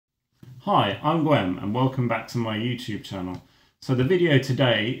Hi, I'm gwEm and welcome back to my YouTube channel. So the video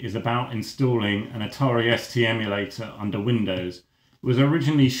today is about installing an Atari ST emulator under Windows. It was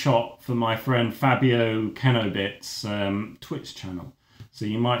originally shot for my friend Fabio Kenobit's Twitch channel, so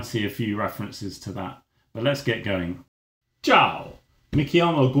you might see a few references to that. But let's get going. Ciao! Mi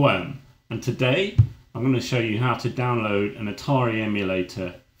chiamo gwEm, and today I'm going to show you how to download an Atari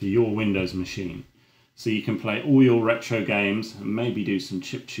emulator for your Windows machine, so you can play all your retro games and maybe do some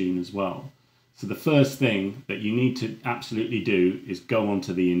chiptune as well. So the first thing that you need to absolutely do is go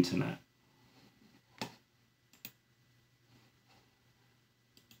onto the internet.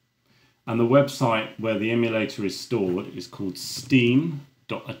 And the website where the emulator is stored is called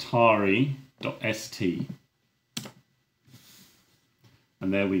steam.atari.st.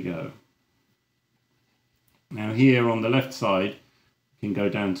 And there we go. Now here on the left side, you can go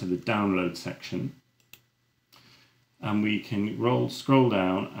down to the download section. And we can scroll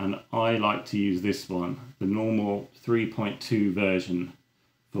down, and I like to use this one, the normal 3.2 version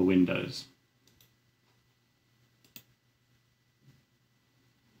for Windows.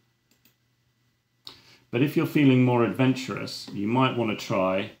 But if you're feeling more adventurous, you might want to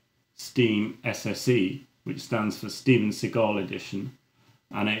try STeem SSE, which stands for Steven Seagal Edition,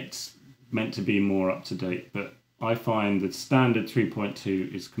 and it's meant to be more up to date, but I find that standard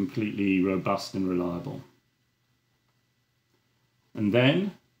 3.2 is completely robust and reliable. And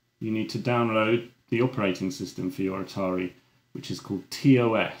then you need to download the operating system for your Atari, which is called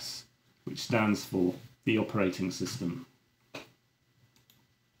TOS, which stands for the operating system.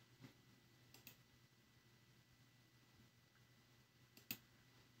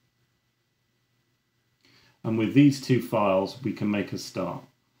 And with these two files, we can make a start.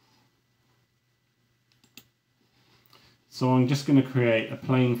 So I'm just going to create a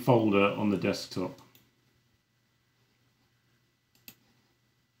plain folder on the desktop.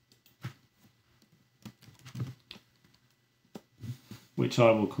 Which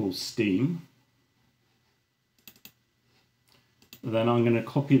I will call Steam. Then I'm going to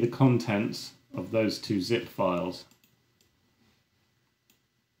copy the contents of those two zip files.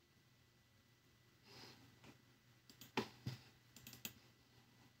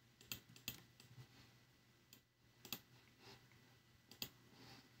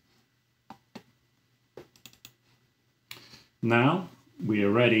 Now we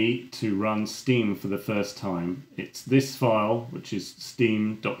are ready to run Steam for the first time. It's this file, which is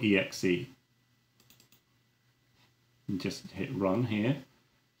steam.exe. Just hit run here.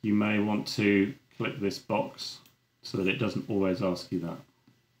 You may want to click this box so that it doesn't always ask you that.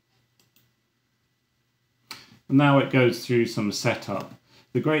 And now it goes through some setup.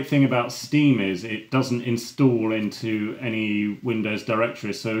 The great thing about Steam is it doesn't install into any Windows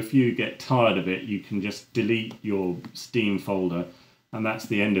directory, so if you get tired of it, you can just delete your Steam folder. And that's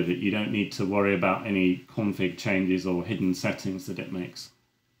the end of it. You don't need to worry about any config changes or hidden settings that it makes.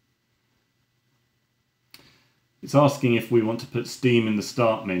 It's asking if we want to put Steam in the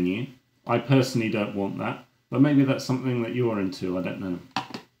start menu. I personally don't want that, but maybe that's something that you're into, I don't know.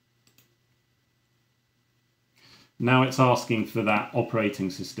 Now it's asking for that operating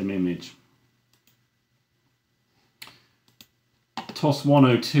system image. TOS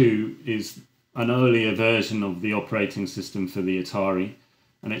 102 is an earlier version of the operating system for the Atari,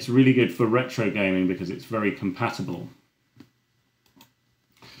 and it's really good for retro gaming because it's very compatible.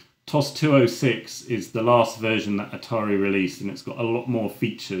 TOS 206 is the last version that Atari released, and it's got a lot more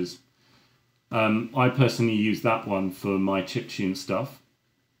features. I personally use that one for my chiptune stuff.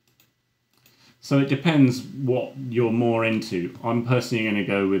 So it depends what you're more into. I'm personally going to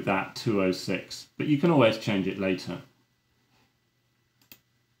go with that 206, but you can always change it later.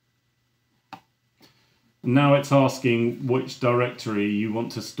 Now it's asking which directory you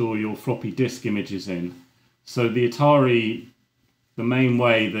want to store your floppy disk images in. So the Atari, the main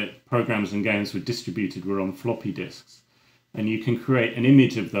way that programs and games were distributed were on floppy disks. And you can create an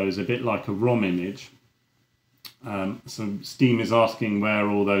image of those, a bit like a ROM image. So Steam is asking where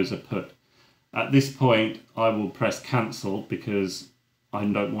all those are put. At this point, I will press cancel because I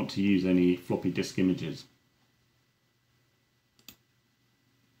don't want to use any floppy disk images.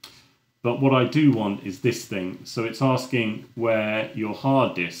 But what I do want is this thing. So it's asking where your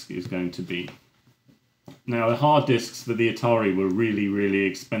hard disk is going to be. Now, the hard disks for the Atari were really, really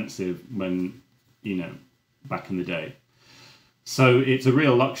expensive when, back in the day. So it's a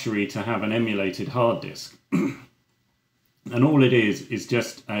real luxury to have an emulated hard disk. And all it is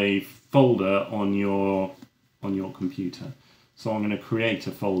just a folder on your computer. So I'm going to create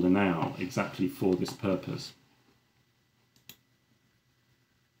a folder now exactly for this purpose.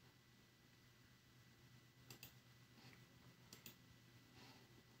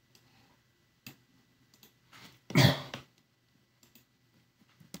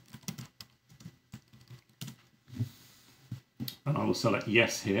 and I will select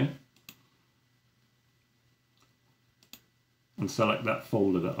yes here and select that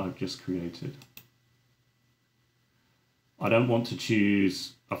folder that I've just created. I don't want to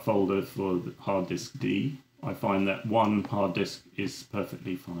choose a folder for the hard disk D. I find that one hard disk is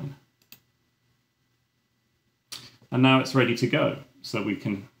perfectly fine. And now it's ready to go, so we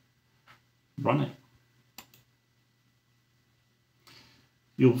can run it.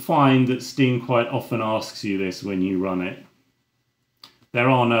 You'll find that STeem quite often asks you this when you run it. There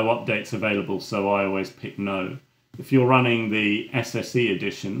are no updates available, so I always pick no. If you're running the SSE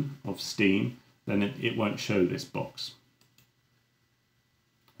edition of STeem, then it won't show this box.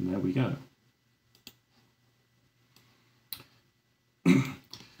 And there we go.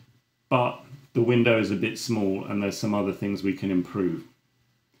 But the window is a bit small and there's some other things we can improve.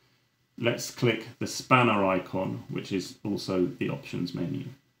 Let's click the spanner icon, which is also the options menu.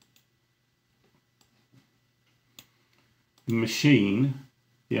 Machine,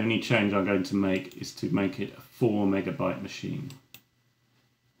 the only change I'm going to make is to make it a 4 megabyte machine.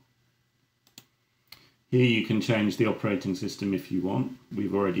 Here you can change the operating system if you want.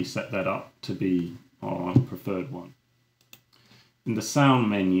 We've already set that up to be our preferred one. In the sound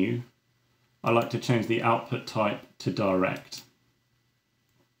menu, I like to change the output type to direct.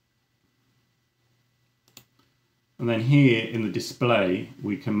 And then here in the display,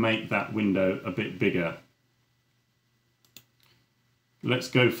 we can make that window a bit bigger. Let's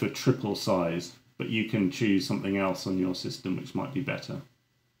go for triple size, but you can choose something else on your system which might be better.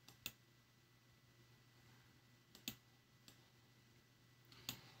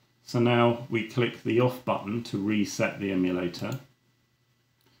 So now we click the off button to reset the emulator.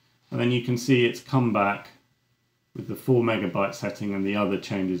 And then you can see it's come back with the 4 megabyte setting and the other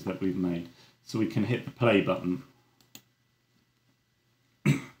changes that we've made. So we can hit the play button.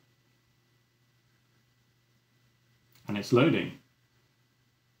 And it's loading.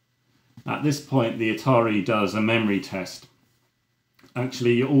 At this point, the Atari does a memory test.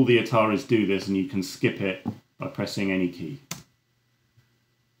 Actually, all the Ataris do this, and you can skip it by pressing any key.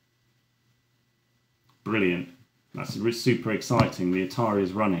 Brilliant. That's super exciting. The Atari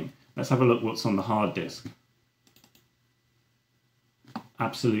is running. Let's have a look what's on the hard disk.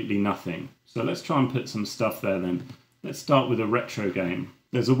 Absolutely nothing. So let's try and put some stuff there then. Let's start with a retro game.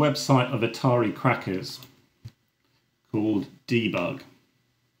 There's a website of Atari crackers called Debug.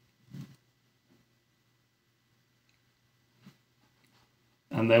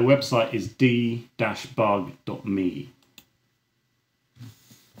 And their website is d-bug.me.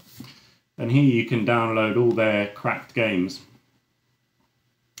 And here you can download all their cracked games.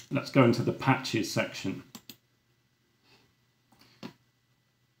 Let's go into the patches section.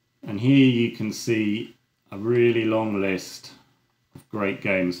 And here you can see a really long list of great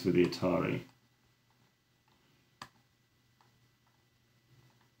games for the Atari.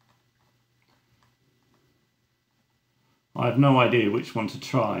 I have no idea which one to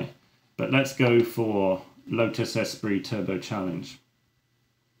try, but let's go for Lotus Esprit Turbo Challenge.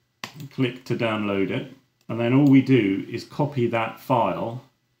 Click to download it, and then all we do is copy that file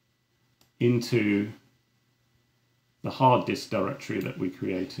into the hard disk directory that we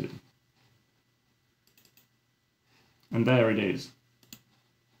created. And there it is.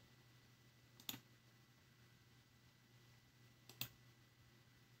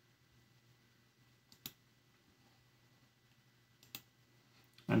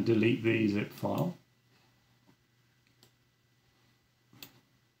 And delete the zip file.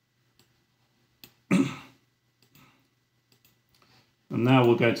 And now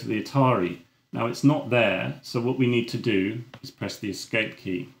we'll go to the Atari. Now it's not there, so what we need to do is press the escape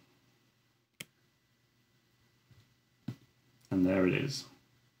key. And there it is.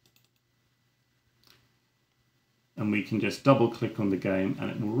 And we can just double click on the game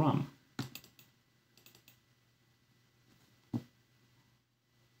and it will run.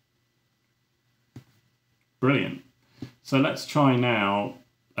 Brilliant. So let's try now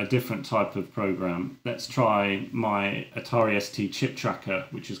a different type of program. Let's try my Atari ST chip tracker,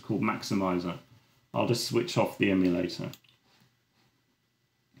 which is called maxYMiser. I'll just switch off the emulator.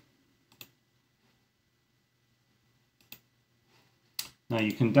 Now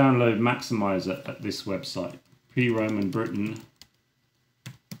you can download maxYMiser at this website, pre-Roman Britain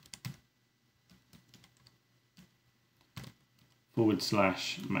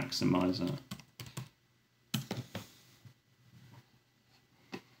 /maxYMiser.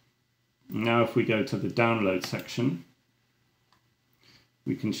 Now if we go to the download section,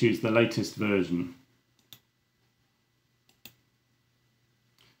 we can choose the latest version.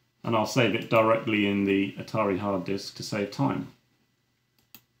 And I'll save it directly in the Atari hard disk to save time.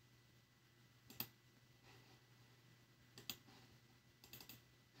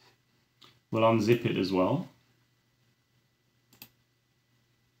 We'll unzip it as well.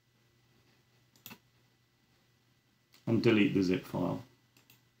 And delete the zip file.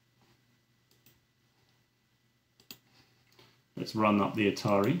 Let's run up the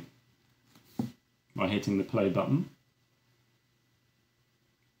Atari by hitting the play button.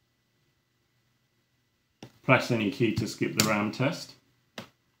 Press any key to skip the RAM test.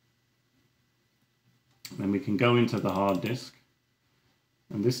 Then we can go into the hard disk,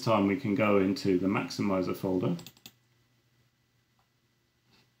 and this time we can go into the maxYMiser folder.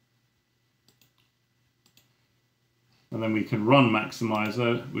 And then we can run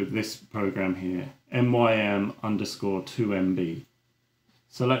maxYMiser with this program here, MYM_2MB.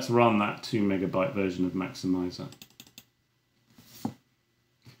 So let's run that 2 MB version of maxYMiser.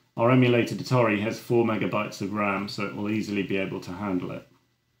 Our emulated Atari has 4 MB of RAM, so it will easily be able to handle it.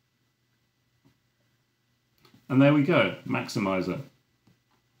 And there we go, maxYMiser.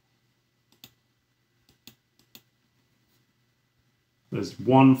 There's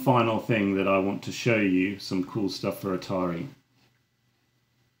one final thing that I want to show you, some cool stuff for Atari.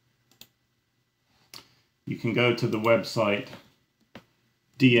 You can go to the website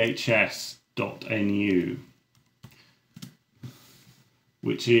dhs.nu,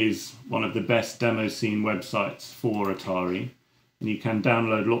 which is one of the best demo scene websites for Atari, and you can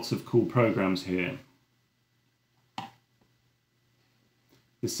download lots of cool programs here.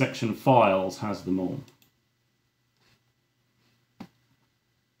 This section Files has them all.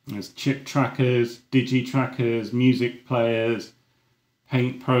 There's chip trackers, digi trackers, music players,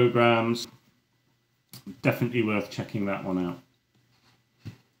 paint programs. Definitely worth checking that one out.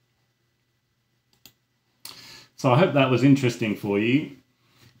 So I hope that was interesting for you.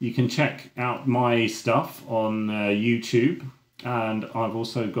 You can check out my stuff on YouTube, and I've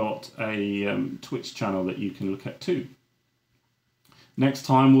also got a Twitch channel that you can look at too. Next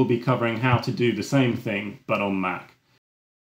time we'll be covering how to do the same thing but on Mac.